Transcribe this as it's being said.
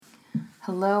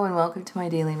Hello and welcome to my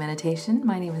daily meditation.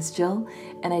 My name is Jill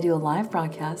and I do a live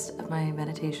broadcast of my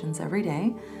meditations every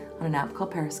day on an app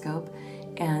called Periscope,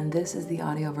 and this is the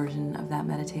audio version of that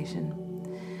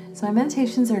meditation. So my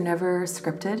meditations are never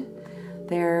scripted.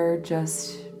 They're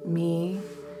just me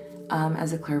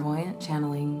as a clairvoyant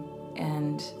channeling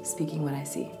and speaking what I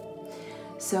see.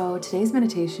 So today's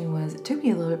meditation it took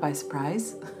me a little bit by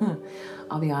surprise,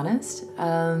 I'll be honest.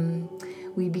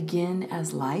 We begin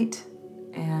as light,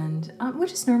 and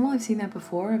which is normal. I've seen that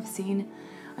before. I've seen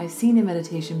a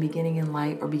meditation beginning in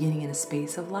light or beginning in a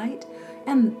space of light,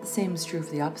 and the same is true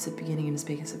for the opposite, beginning in a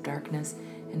space of darkness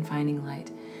and finding light.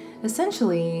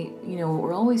 Essentially, what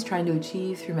we're always trying to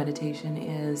achieve through meditation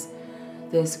is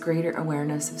this greater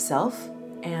awareness of self,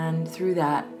 and through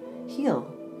that,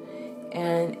 heal.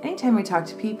 And anytime I talk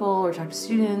to people or talk to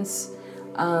students,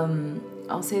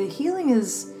 I'll say that healing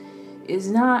is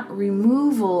not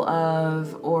removal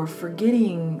of or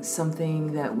forgetting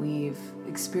something that we've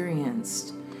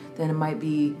experienced. Then it might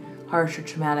be harsh or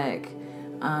traumatic,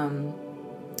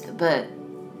 but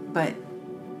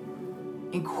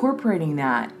incorporating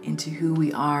that into who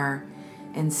we are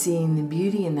and seeing the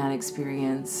beauty in that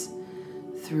experience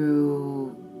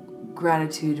through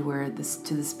gratitude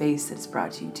to the space that it's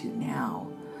brought you to now.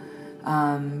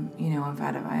 I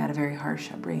had a very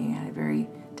harsh upbringing. I had a very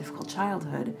difficult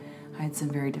childhood. I had some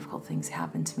very difficult things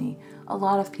happen to me. A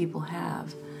lot of people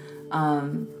have.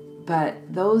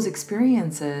 But those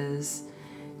experiences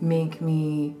make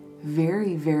me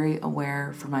very, very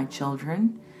aware for my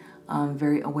children,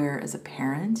 very aware as a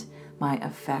parent, my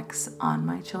effects on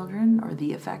my children, or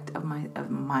the effect of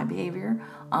my behavior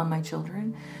on my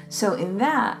children. So in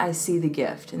that, I see the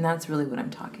gift, and that's really what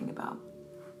I'm talking about.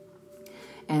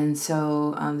 And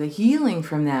so the healing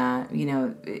from that,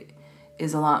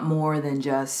 is a lot more than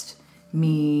just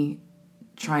me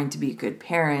trying to be a good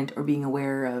parent or being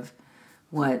aware of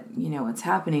what's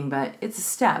happening, but it's a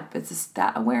step.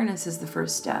 That awareness is the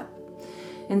first step.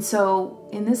 And so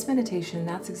in this meditation,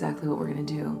 that's exactly what we're going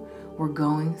to do. We're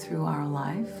going through our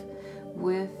life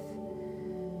with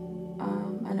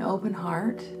an open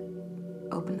heart,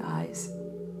 open eyes,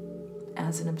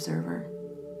 as an observer.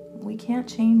 We can't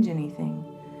change anything,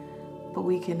 but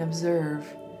we can observe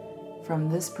from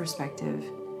this perspective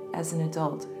as an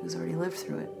adult who's already lived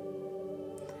through it.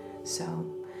 So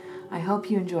I hope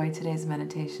you enjoyed today's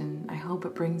meditation. I hope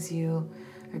it brings you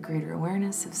a greater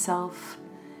awareness of self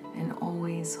and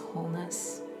always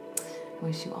wholeness. I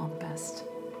wish you all the best.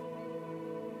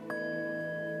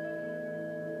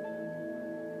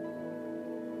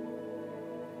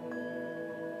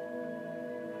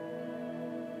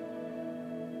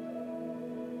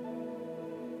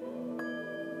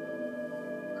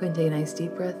 Go ahead and take a nice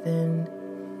deep breath in,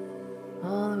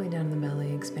 all the way down to the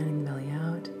belly, expanding the belly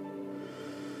out.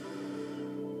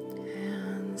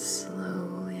 And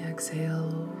slowly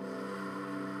exhale.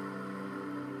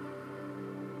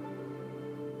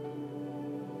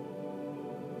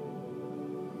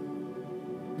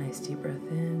 Nice deep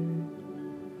breath in.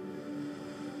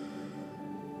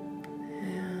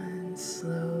 And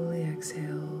slowly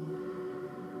exhale.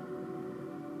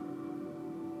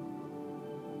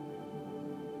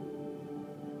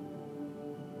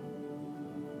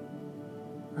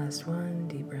 Last one,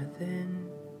 deep breath in,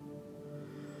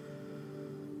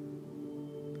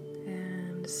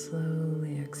 and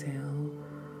slowly exhale.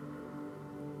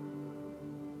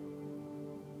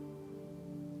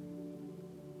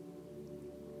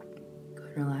 Go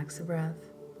ahead and relax the breath.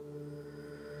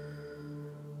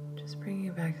 Just bringing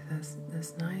it back to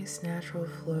this nice natural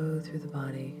flow through the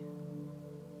body.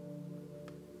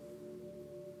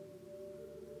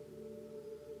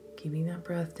 Keeping that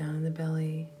breath down in the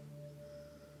belly.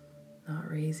 Not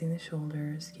raising the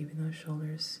shoulders, keeping those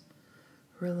shoulders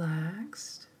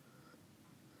relaxed.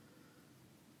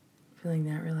 Feeling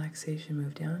that relaxation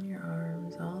move down your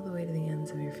arms all the way to the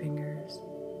ends of your fingers.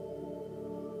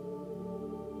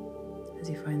 As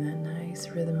you find that nice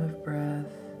rhythm of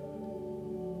breath.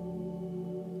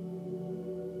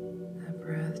 That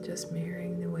breath just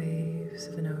mirroring the waves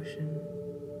of an ocean.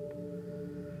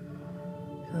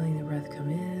 Feeling the breath come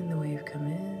in, the wave come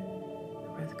in.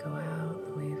 Breath go out,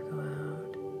 the wave go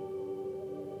out.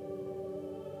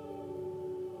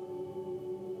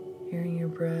 Hearing your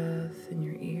breath in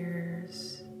your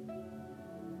ears,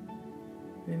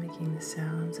 mimicking the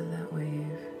sounds of that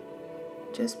wave,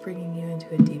 just bringing you into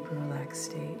a deeper relaxed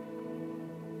state.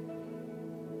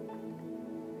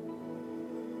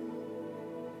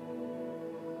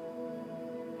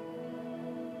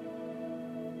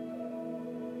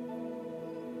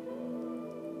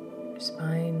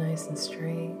 Spine nice and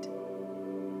straight.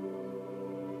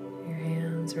 Your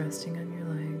hands resting on your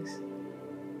legs.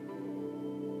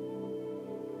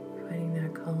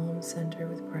 calm center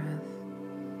with breath.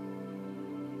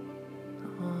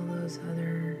 All those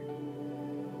other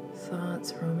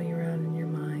thoughts roaming around in your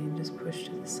mind just push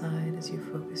to the side as you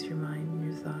focus your mind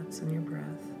and your thoughts on your breath.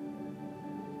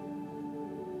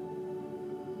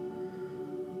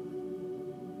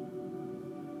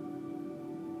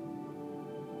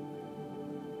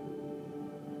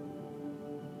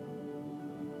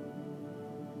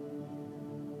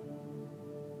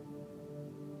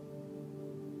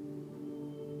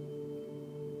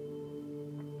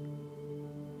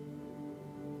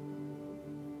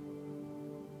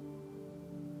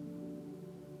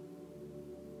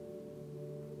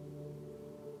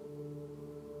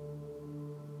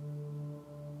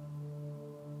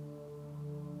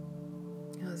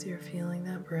 As you're feeling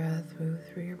that breath move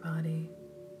through your body,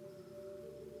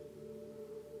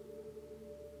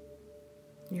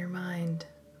 your mind,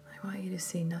 I want you to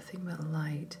see nothing but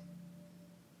light,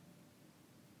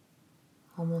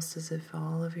 almost as if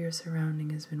all of your surrounding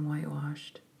has been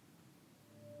whitewashed.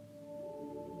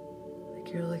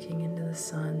 Like you're looking into the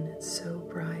sun, it's so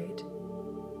bright.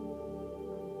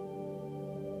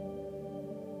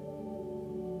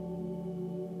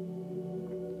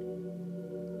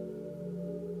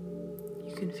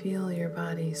 You can feel your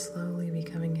body slowly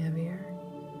becoming heavier,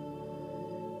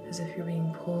 as if you're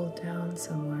being pulled down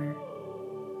somewhere,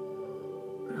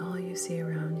 but all you see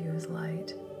around you is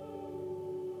light.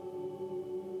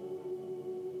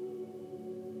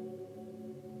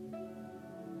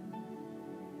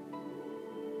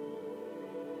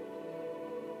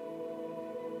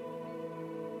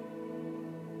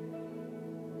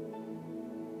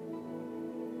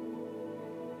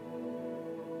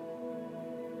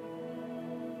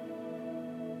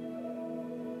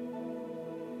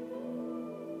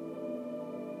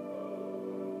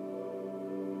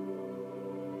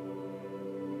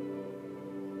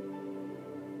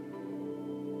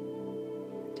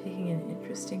 Taking an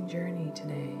interesting journey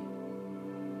today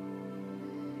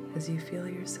as you feel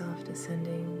yourself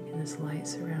descending in this light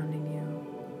surrounding you.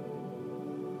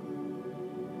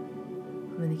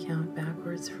 I'm going to count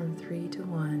backwards from 3 to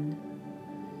 1.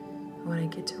 And when I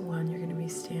get to 1, you're going to be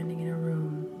standing in a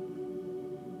room,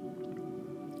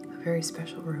 a very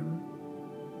special room.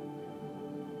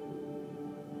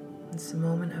 It's the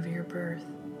moment of your birth.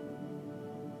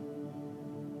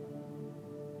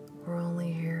 We're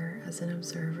only here as an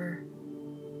observer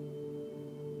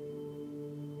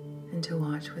and to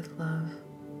watch with love,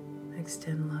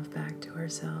 extend love back to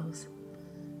ourselves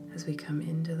as we come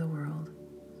into the world,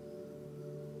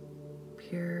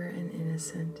 pure and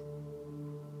innocent,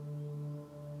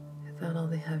 without all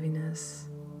the heaviness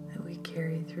that we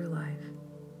carry through life.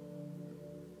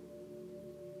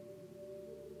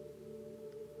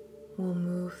 We'll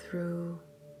move through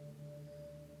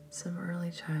some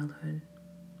early childhood.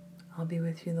 I'll be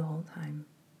with you the whole time.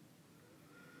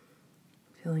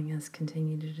 Feeling us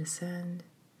continue to descend.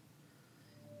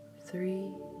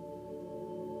 3,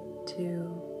 2,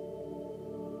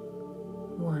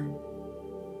 1.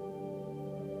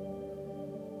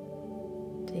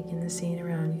 Taking the scene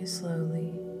around you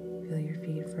slowly. Feel your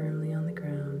feet firmly on the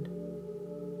ground.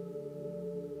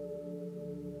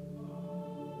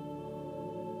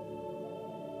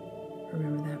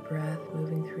 Remember that breath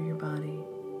moving through your body.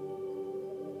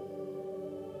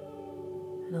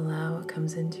 And allow what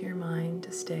comes into your mind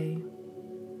to stay.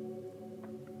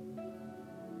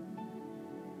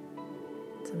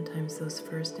 Sometimes those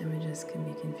first images can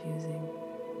be confusing.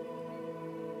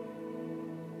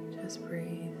 Just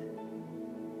breathe.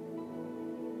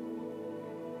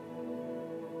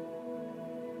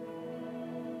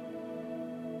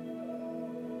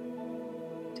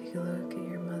 Take a look at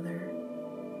your mother.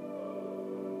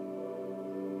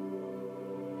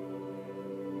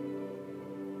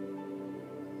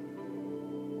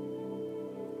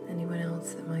 Anyone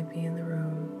else that might be in the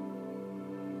room.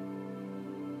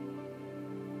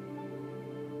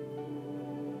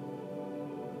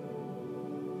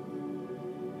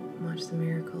 Watch the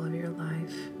miracle of your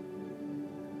life,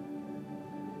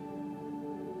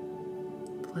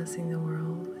 blessing the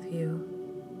world with you.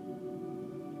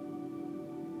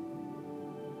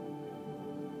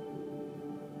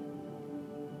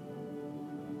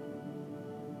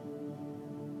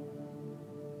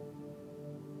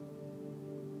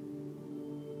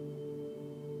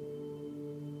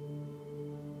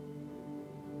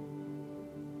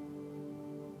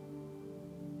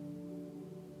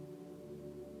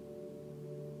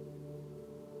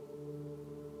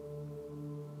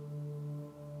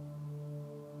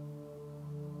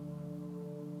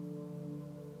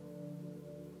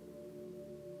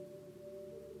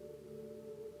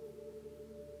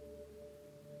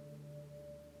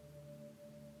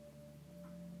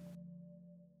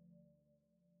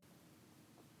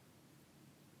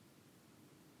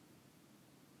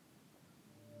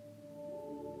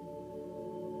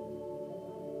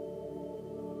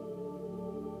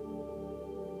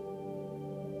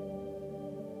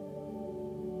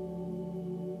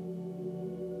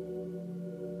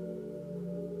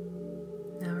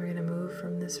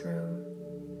 this room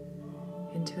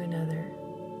into another.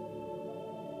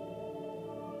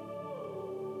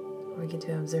 We get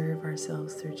to observe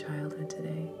ourselves through childhood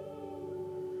today.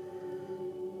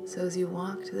 So as you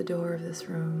walk to the door of this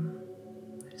room,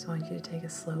 I just want you to take a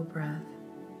slow breath.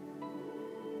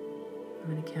 I'm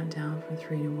going to count down from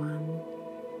 3 to 1.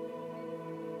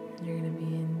 And you're going to be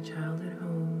in childhood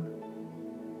home,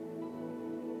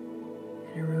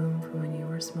 in a room from when you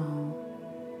were small,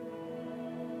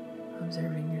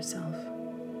 observing yourself.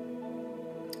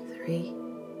 3,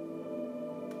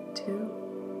 2,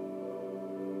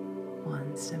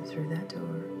 1. Step through that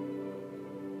door.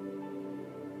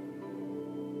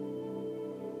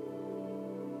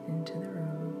 Into the room.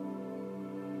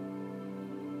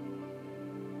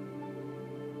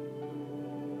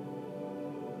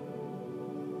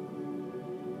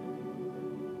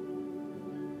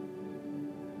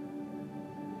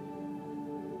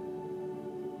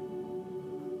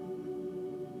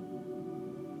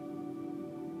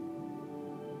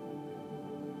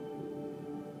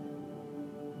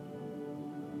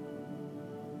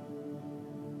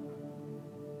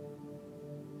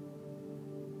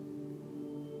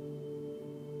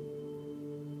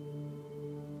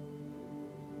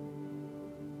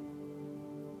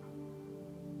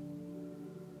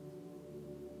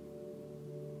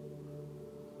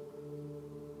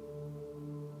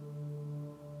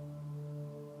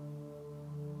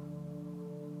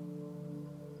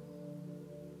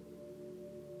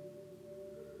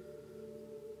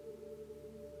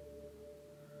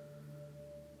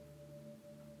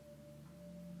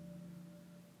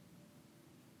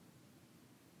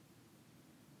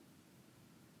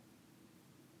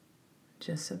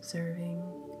 Just observing,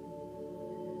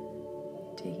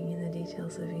 taking in the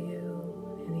details of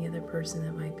you, any other person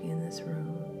that might be in this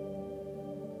room.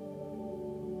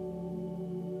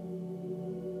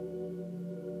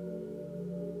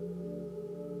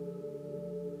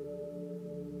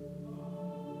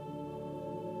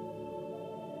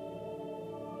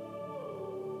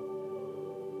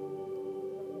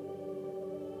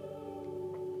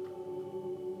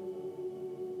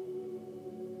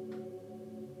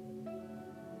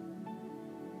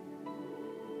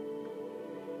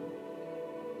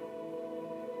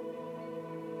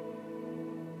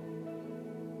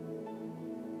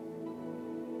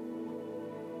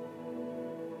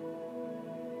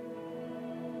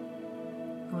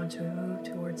 I want you to move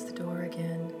towards the door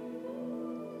again.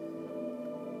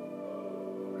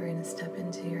 We're going to step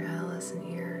into your adolescent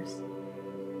years.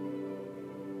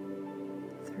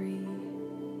 3,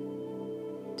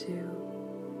 2,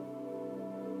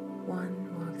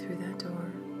 1. Walk through that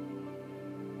door.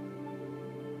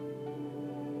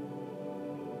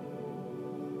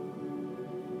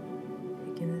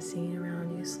 Begin the scene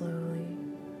around you slowly.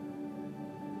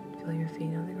 Feel your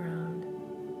feet on the ground.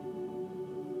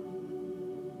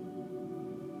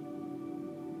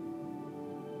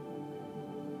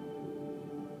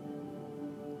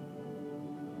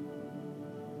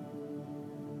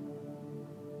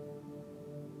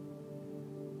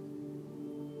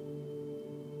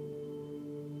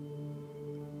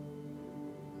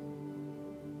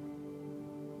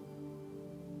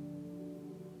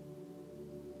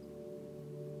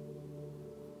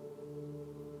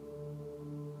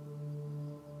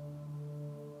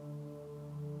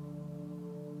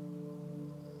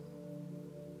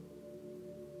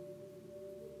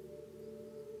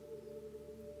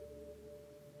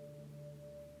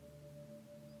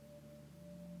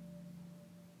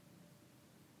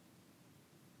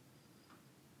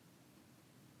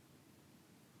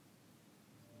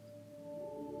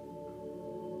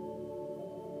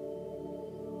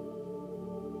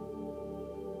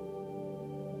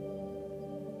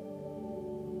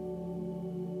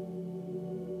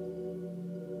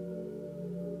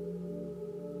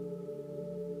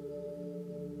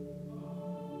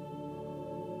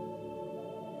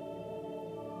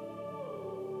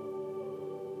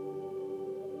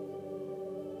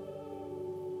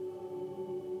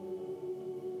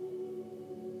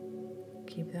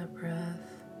 Keep that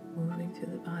breath moving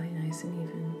through the body nice and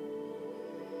even,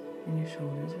 and your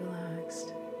shoulders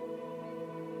relaxed.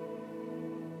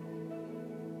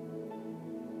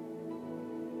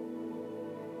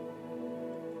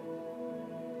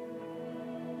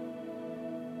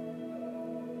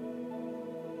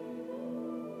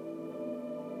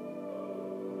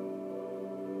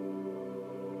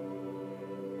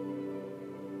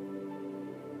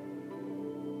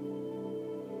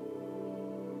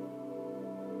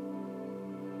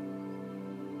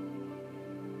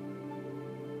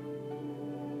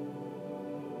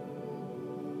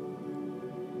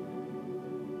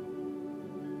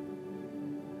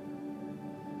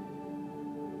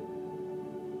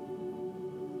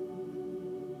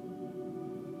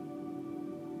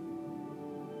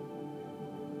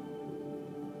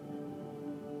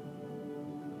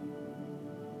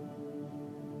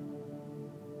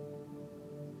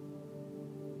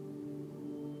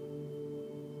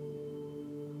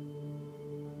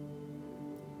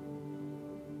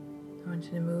 want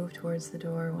you to move towards the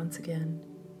door once again.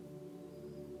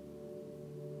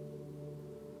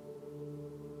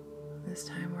 This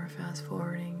time we're fast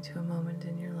forwarding to a moment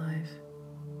in your life.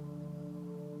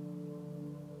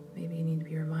 Maybe you need to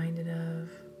be reminded of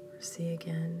or see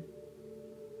again.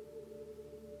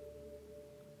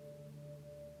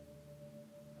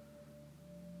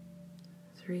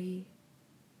 Three,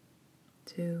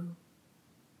 2,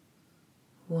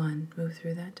 1. Move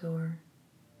through that door.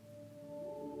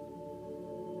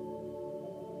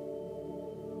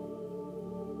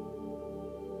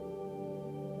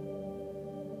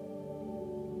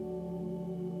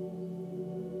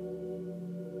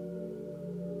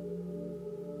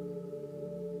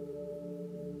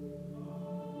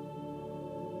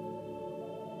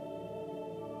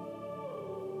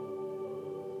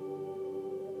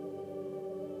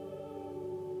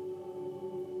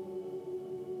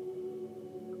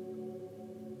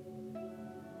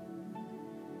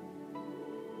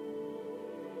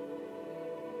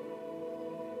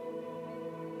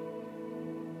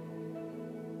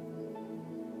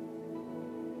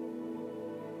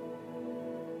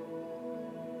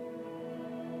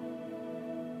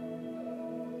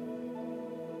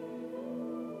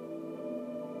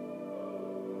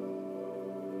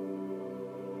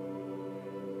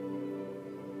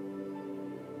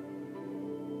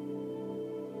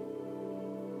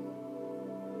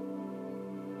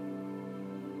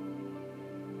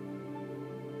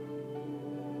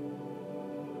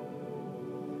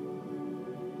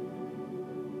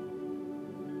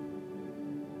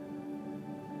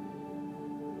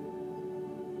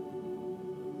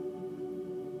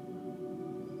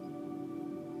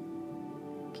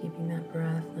 Keeping that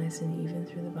breath nice and even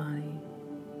through the body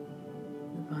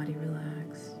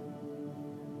relaxed.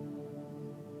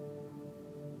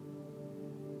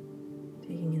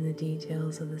 Taking in the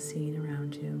details of the scene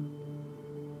around you.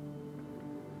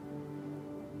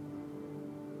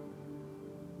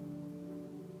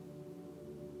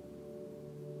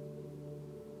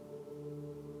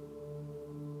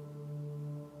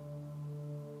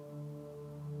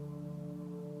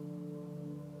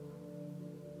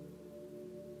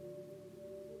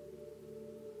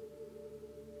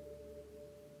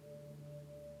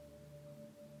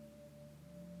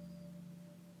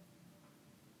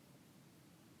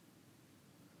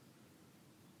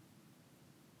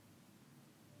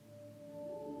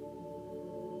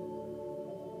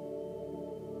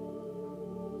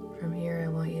 From here, I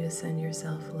want you to send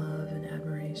yourself love and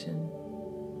admiration,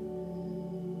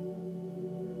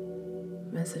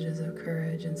 messages of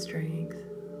courage and strength.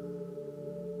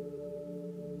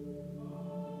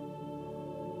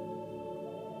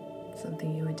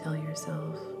 Something you would tell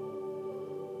yourself.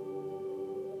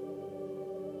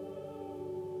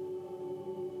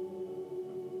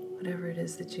 Whatever it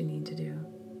is that you need to do.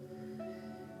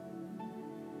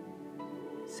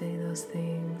 Say those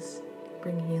things.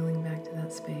 Bring healing back to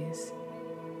that space.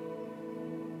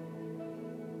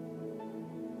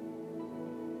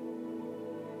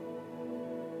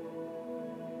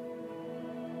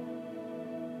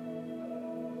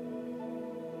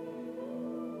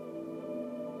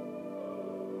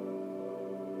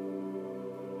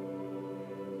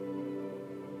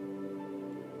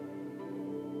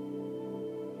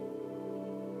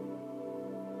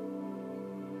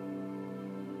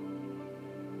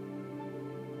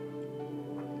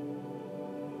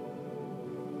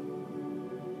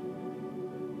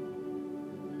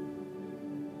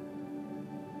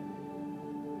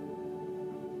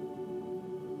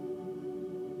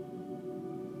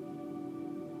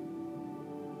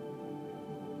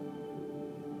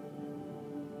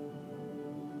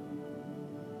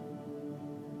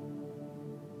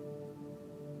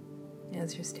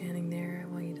 As you're standing there,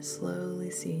 I want you to slowly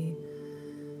see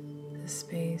this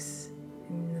space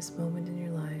and this moment in your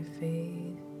life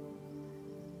fade,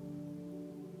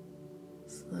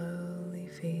 slowly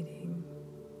fading.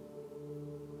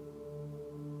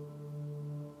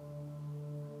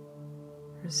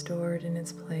 Restored in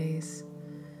its place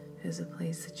is a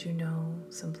place that you know,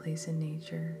 some place in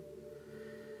nature,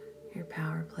 your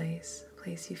power place, a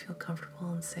place you feel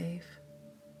comfortable and safe.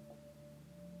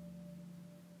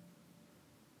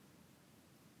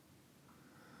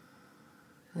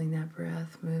 Feeling that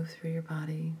breath move through your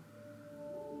body.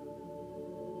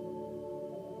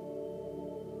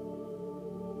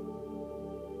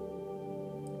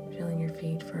 Feeling your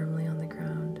feet firmly on the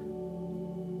ground.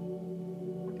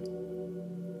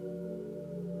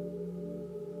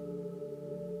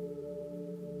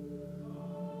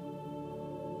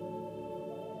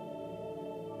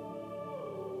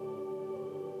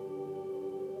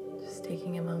 Just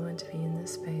taking a moment to be in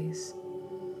this space.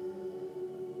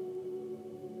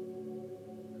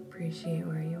 appreciate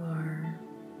where you are.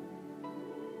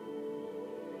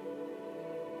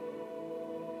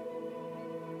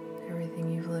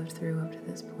 Everything you've lived through up to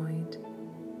this point.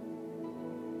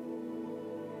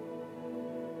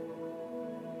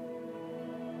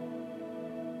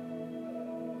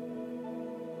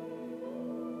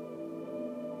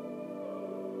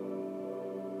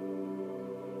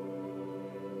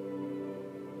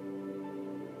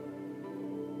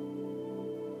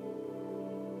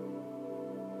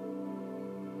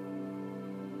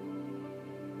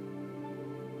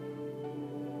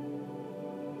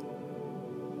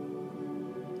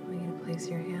 Place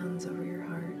your hands over your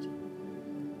heart.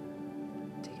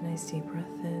 Take a nice deep breath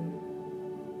in.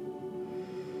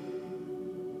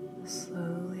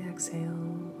 Slowly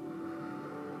exhale.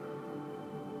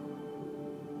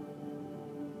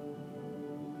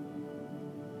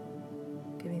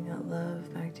 Giving that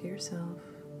love back to yourself.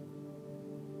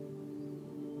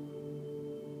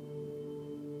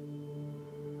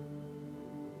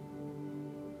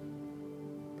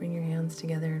 Bring your hands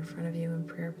together in front of you in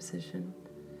prayer position.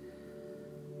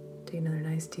 Take another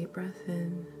nice deep breath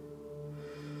in.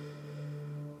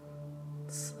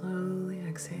 Slowly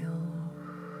exhale.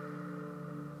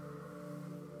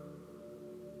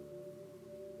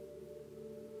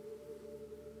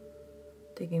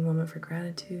 Taking a moment for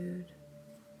gratitude,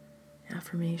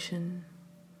 affirmation,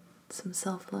 some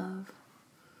self-love.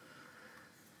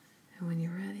 And when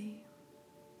you're ready,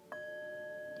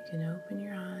 you can open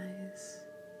your eyes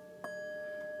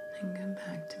and come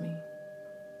back to me.